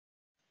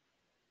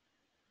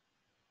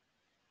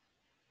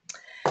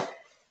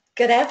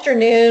Good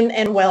afternoon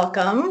and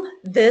welcome.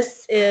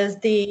 This is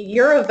the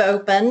Year of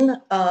Open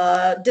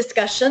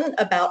discussion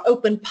about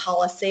open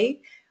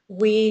policy.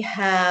 We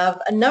have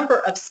a number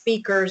of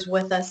speakers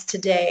with us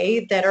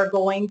today that are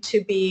going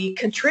to be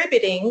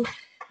contributing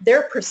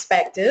their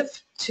perspective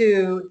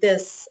to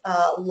this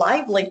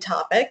lively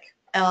topic.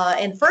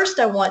 And first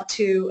I want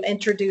to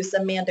introduce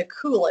Amanda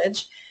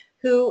Coolidge,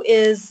 who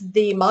is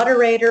the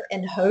moderator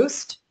and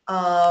host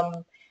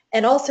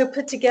and also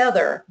put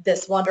together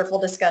this wonderful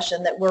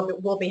discussion that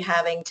we'll be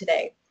having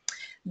today.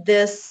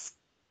 This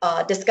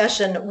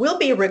discussion will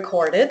be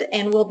recorded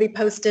and will be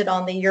posted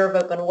on the Year of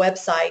Open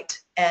website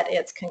at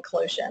its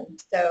conclusion.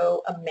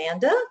 So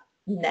Amanda,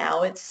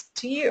 now it's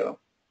to you.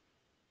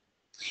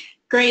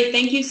 Great,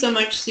 thank you so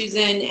much,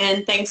 Susan,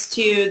 and thanks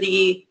to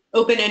the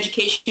Open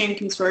Education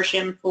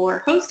Consortium for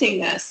hosting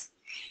this.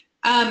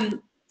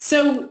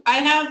 So I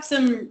have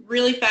some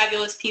really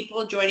fabulous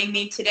people joining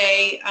me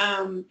today.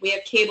 We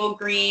have Cable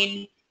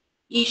Green,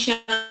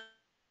 Ishan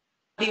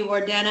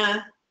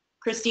Abeywardena,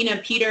 Christina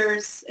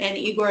Peters, and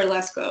Igor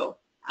Lesko.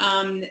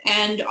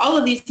 And all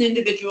of these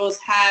individuals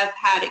have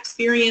had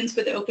experience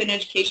with open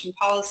education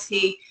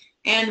policy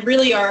and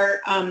really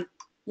are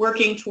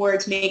working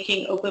towards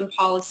making open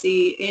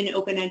policy in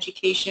open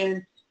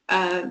education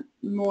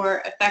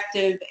more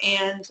effective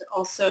and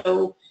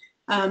also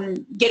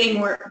bringing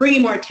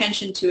more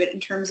attention to it in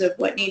terms of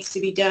what needs to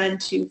be done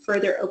to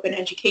further open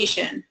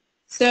education.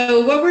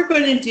 So what we're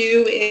going to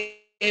do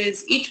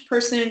is each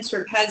person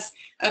sort of has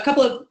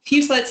a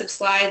few sets of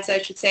slides, I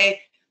should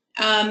say,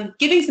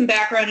 giving some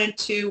background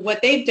into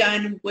what they've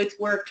done with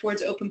work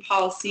towards open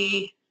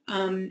policy,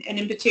 and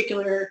in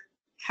particular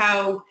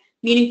how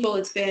meaningful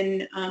it's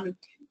been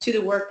to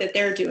the work that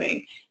they're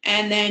doing.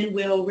 And then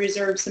we'll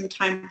reserve some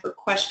time for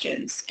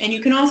questions. And you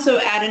can also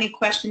add any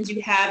questions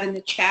you have in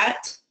the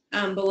chat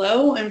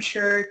below. I'm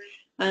sure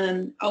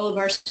all of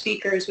our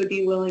speakers would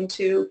be willing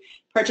to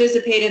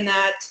participate in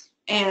that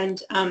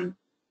and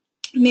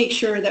make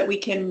sure that we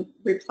can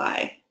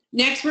reply.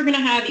 Next, we're going to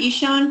have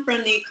Ishan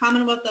from the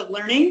Commonwealth of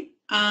Learning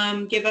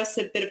give us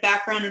a bit of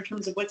background in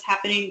terms of what's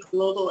happening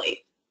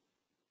globally.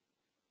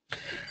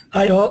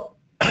 Hi all.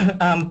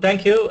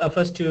 Thank you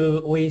first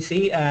to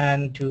OEC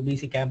and to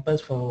BC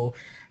Campus for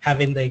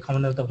having the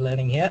Commonwealth of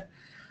Learning here.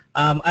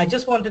 I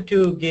just wanted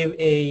to give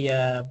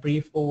a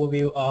brief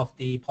overview of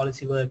the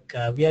policy work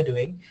we are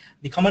doing.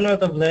 The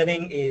Commonwealth of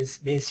Learning is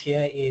based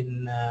here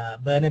in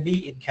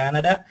Burnaby in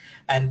Canada,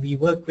 and we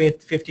work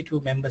with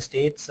 52 member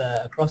states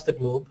across the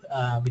globe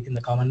within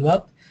the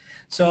Commonwealth.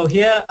 So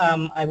here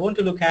I want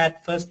to look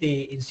at first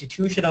the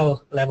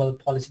institutional level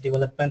policy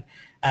development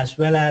as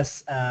well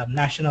as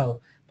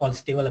national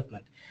policy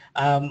development.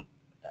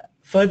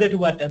 Further to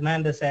what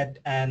Amanda said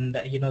and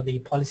the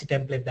policy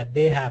template that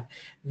they have,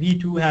 we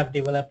too have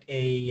developed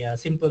a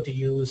simple to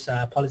use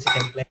policy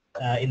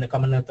template in the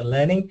Commonwealth of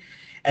Learning.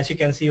 As you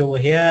can see over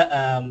here,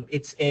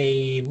 it's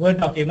a Word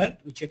document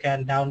which you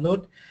can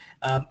download,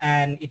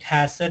 and it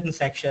has certain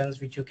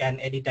sections which you can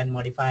edit and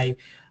modify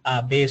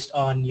based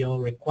on your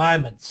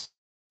requirements.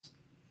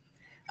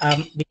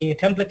 The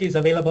template is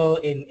available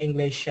in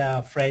English,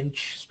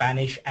 French,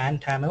 Spanish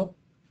and Tamil.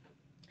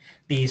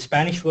 The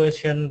Spanish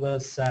version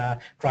was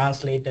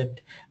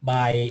translated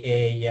by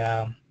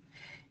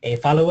a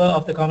follower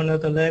of the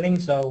Commonwealth of Learning,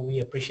 so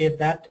we appreciate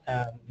that,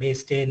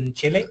 based in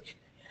Chile.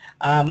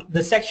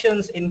 The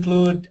sections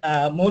include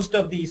most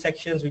of the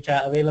sections which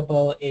are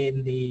available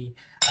in the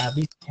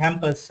BC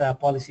Campus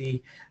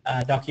policy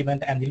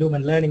document and the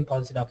Lumen Learning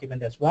policy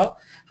document as well.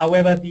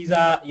 However, these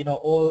are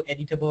all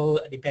editable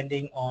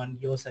depending on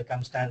your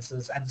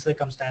circumstances and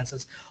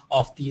circumstances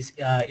of these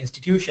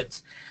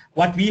institutions.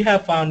 What we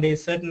have found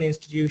is certain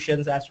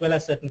institutions as well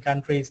as certain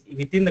countries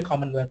within the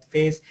Commonwealth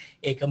face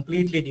a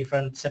completely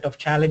different set of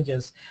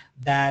challenges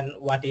than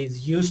what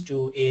is used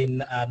to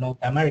in North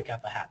America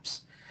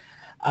perhaps.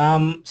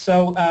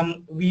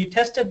 We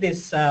tested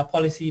this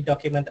policy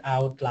document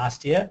out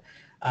last year.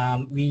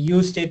 We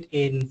used it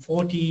in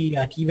 40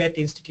 TVET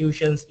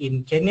institutions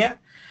in Kenya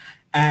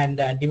and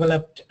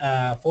developed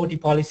 40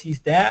 policies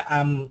there.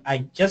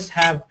 I just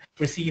have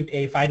received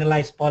a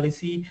finalized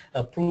policy,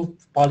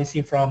 approved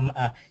policy from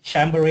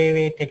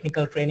Shambarere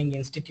Technical Training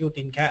Institute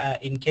in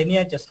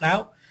Kenya just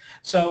now.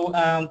 So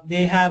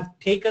they have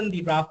taken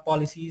the draft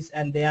policies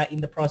and they are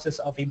in the process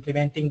of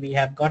implementing. We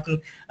have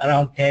gotten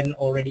around 10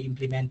 already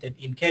implemented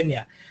in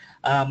Kenya.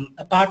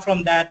 Apart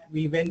from that,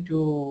 we went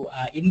to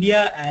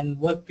India and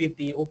worked with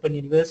the open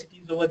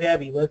universities over there.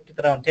 We worked with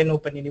around 10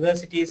 open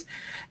universities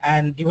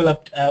and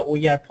developed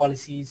OER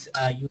policies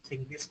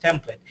using this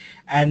template.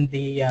 And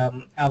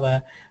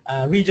our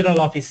regional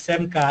office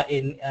SEMCA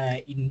in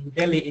New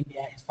Delhi,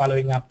 India is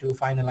following up to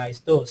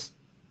finalize those.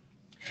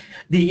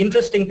 The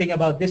interesting thing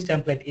about this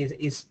template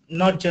is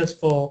not just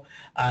for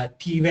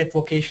TVET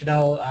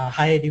vocational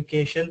higher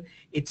education,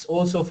 it's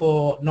also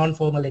for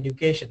non-formal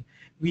education.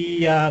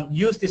 We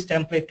used this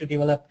template to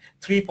develop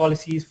 3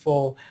 policies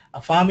for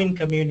farming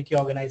community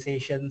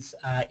organizations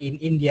in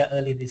India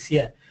early this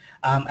year.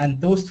 And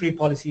those 3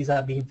 policies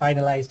are being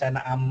finalized, and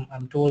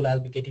I'm told I'll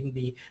be getting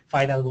the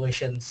final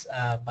versions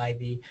by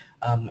the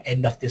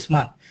end of this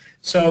month.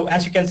 So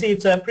as you can see,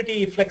 it's a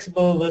pretty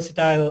flexible,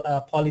 versatile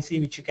policy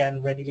which you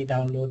can readily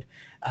download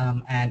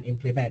and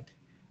implement.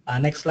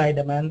 Next slide,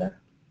 Amanda.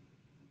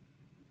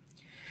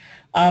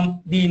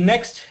 The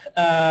next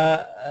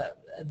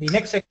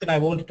section I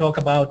want to talk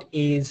about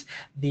is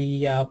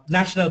the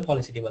national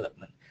policy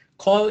development.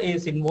 COL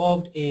is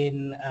involved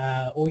in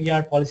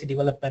OER policy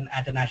development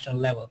at a national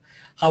level.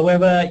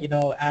 However,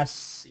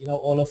 as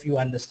all of you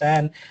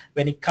understand,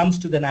 when it comes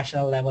to the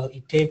national level,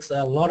 it takes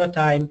a lot of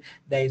time.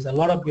 There is a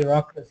lot of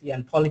bureaucracy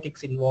and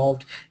politics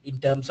involved in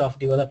terms of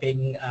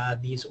developing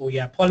these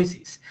OER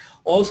policies.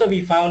 Also,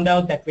 we found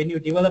out that when you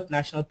develop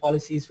national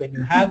policies, when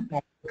you have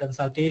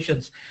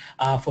consultations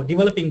for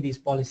developing these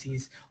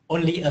policies,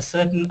 only a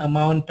certain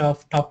amount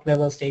of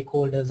top-level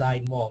stakeholders are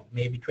involved,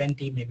 maybe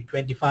 20, maybe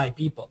 25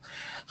 people.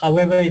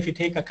 However, if you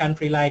take a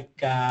country like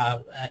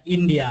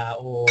India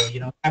or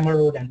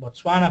Cameroon and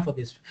Botswana for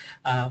this,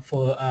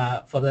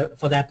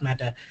 for that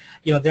matter,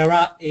 there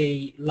are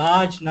a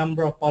large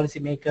number of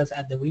policymakers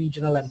at the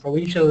regional and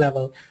provincial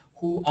level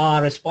who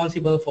are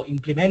responsible for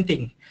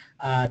implementing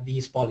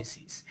these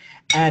policies.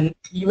 And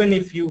even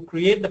if you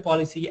create the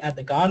policy at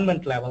the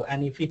government level,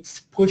 and if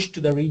it's pushed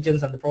to the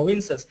regions and the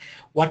provinces,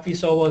 what we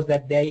saw was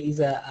that there is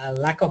a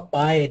lack of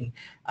buy-in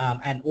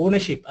and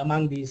ownership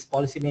among these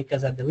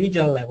policymakers at the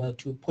regional level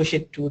to push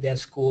it to their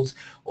schools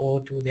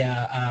or to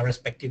their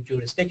respective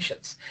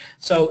jurisdictions.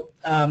 So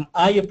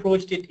I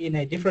approached it in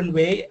a different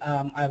way,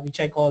 which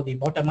I call the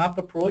bottom-up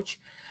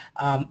approach,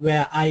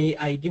 where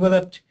I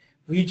developed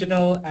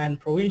regional and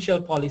provincial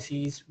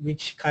policies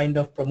which kind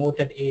of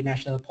promoted a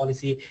national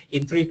policy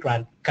in 3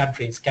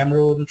 countries,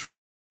 Cameroon,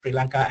 Sri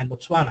Lanka, and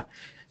Botswana.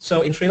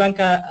 So in Sri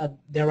Lanka,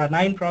 there are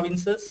 9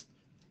 provinces.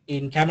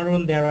 In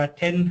Cameroon, there are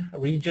 10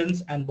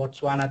 regions, and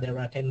Botswana, there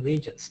are 10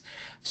 regions.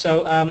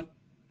 So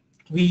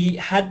we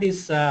had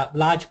this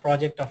large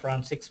project of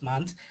around 6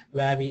 months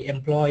where we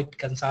employed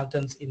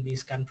consultants in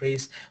these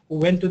countries who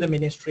went to the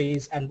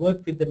ministries and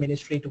worked with the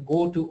ministry to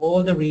go to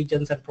all the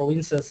regions and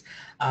provinces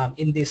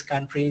in these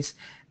countries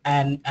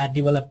and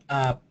develop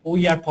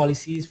OER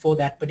policies for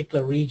that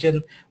particular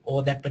region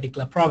or that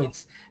particular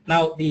province.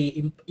 Now,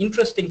 the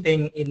interesting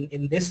thing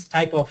in this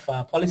type of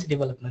policy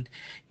development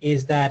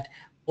is that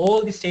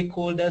all the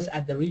stakeholders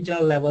at the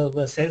regional level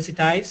were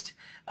sensitized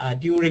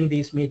during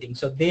these meetings.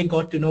 So they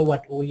got to know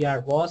what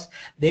OER was.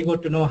 They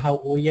got to know how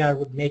OER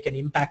would make an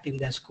impact in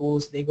their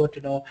schools. They got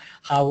to know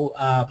how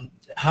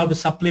to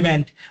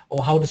supplement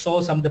or how to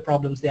solve some of the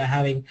problems they are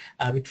having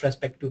with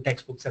respect to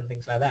textbooks and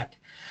things like that.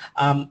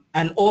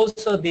 And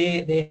also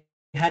they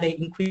had an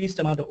increased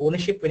amount of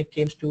ownership when it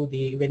came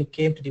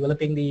to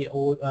developing the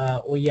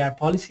OER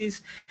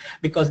policies,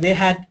 because they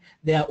had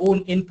their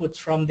own inputs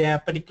from their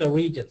particular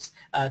regions.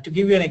 To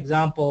give you an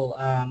example,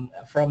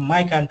 from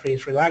my country,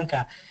 Sri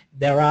Lanka,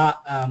 there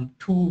are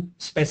 2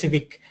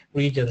 specific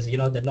regions,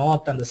 the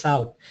north and the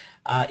south.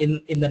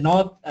 In the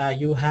north,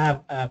 you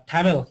have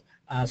Tamil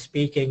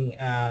speaking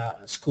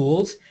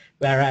schools,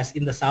 whereas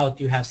in the south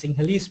you have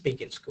Sinhalese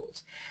speaking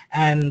schools.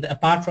 And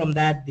apart from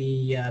that,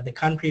 the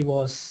country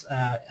was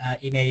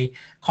in a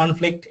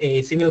conflict,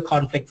 a civil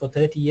conflict for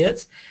 30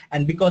 years,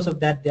 and because of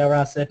that there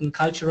are certain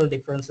cultural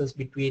differences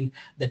between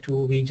the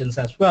 2 regions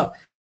as well.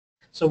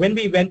 So when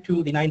we went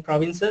to the 9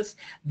 provinces,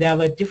 there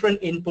were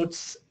different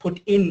inputs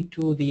put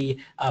into the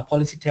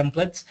policy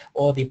templates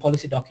or the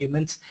policy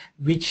documents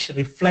which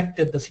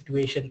reflected the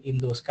situation in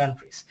those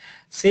countries.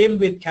 Same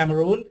with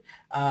Cameroon.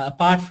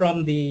 Apart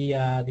from the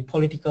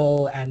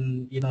political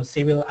and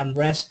civil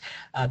unrest,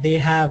 they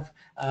have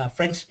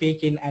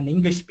French-speaking and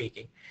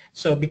English-speaking.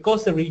 So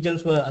because the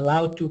regions were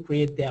allowed to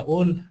create their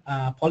own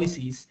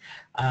policies,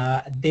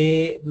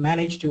 they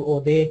managed to,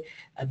 or they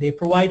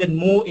provided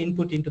more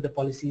input into the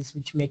policies,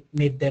 which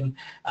made them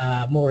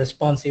more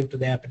responsive to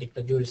their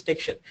particular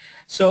jurisdiction.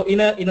 So in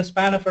a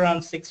span of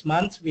around 6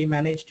 months, we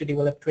managed to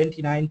develop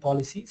 29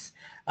 policies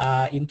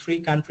in 3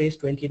 countries,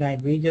 29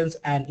 regions,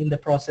 and in the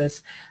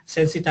process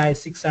sensitize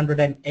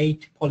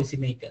 608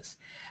 policymakers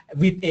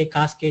with a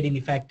cascading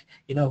effect,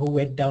 who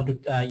went down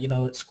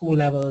to school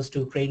levels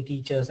to train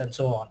teachers and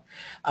so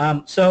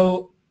on.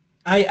 So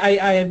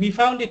we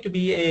found it to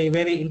be a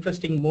very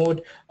interesting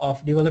mode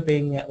of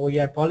developing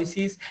OER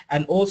policies,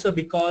 and also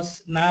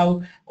because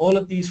now all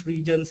of these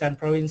regions and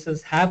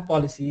provinces have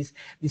policies,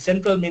 the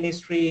central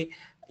ministry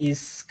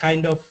is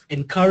kind of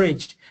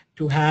encouraged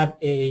to have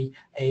a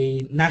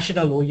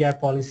national OER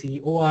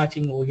policy,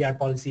 overarching OER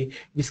policy,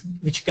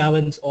 which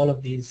governs all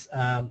of these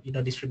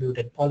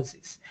distributed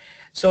policies.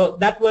 So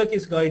that work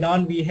is going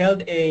on. We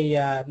held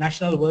a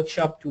national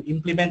workshop to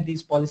implement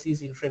these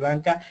policies in Sri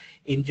Lanka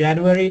in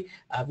January,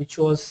 which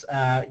was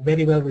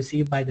very well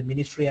received by the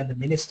ministry and the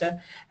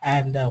minister,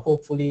 and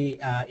hopefully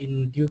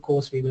in due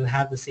course we will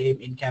have the same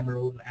in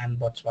Cameroon and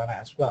Botswana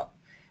as well.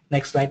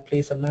 Next slide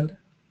please, Amanda.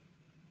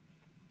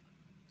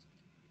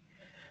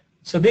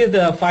 So this is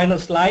the final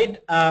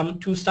slide.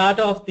 To start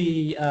off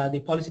the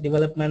policy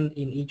development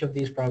in each of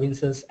these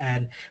provinces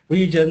and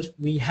regions,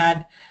 we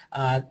had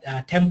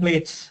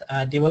templates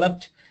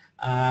developed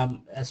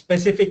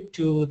specific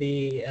to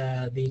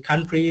the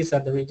countries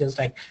and the regions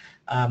like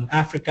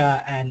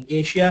Africa and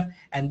Asia,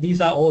 and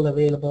these are all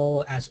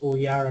available as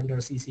OER under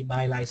CC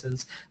BY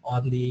license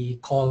on the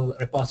call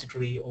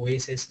repository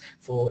Oasis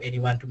for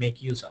anyone to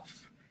make use of.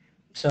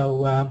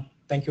 So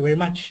thank you very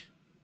much.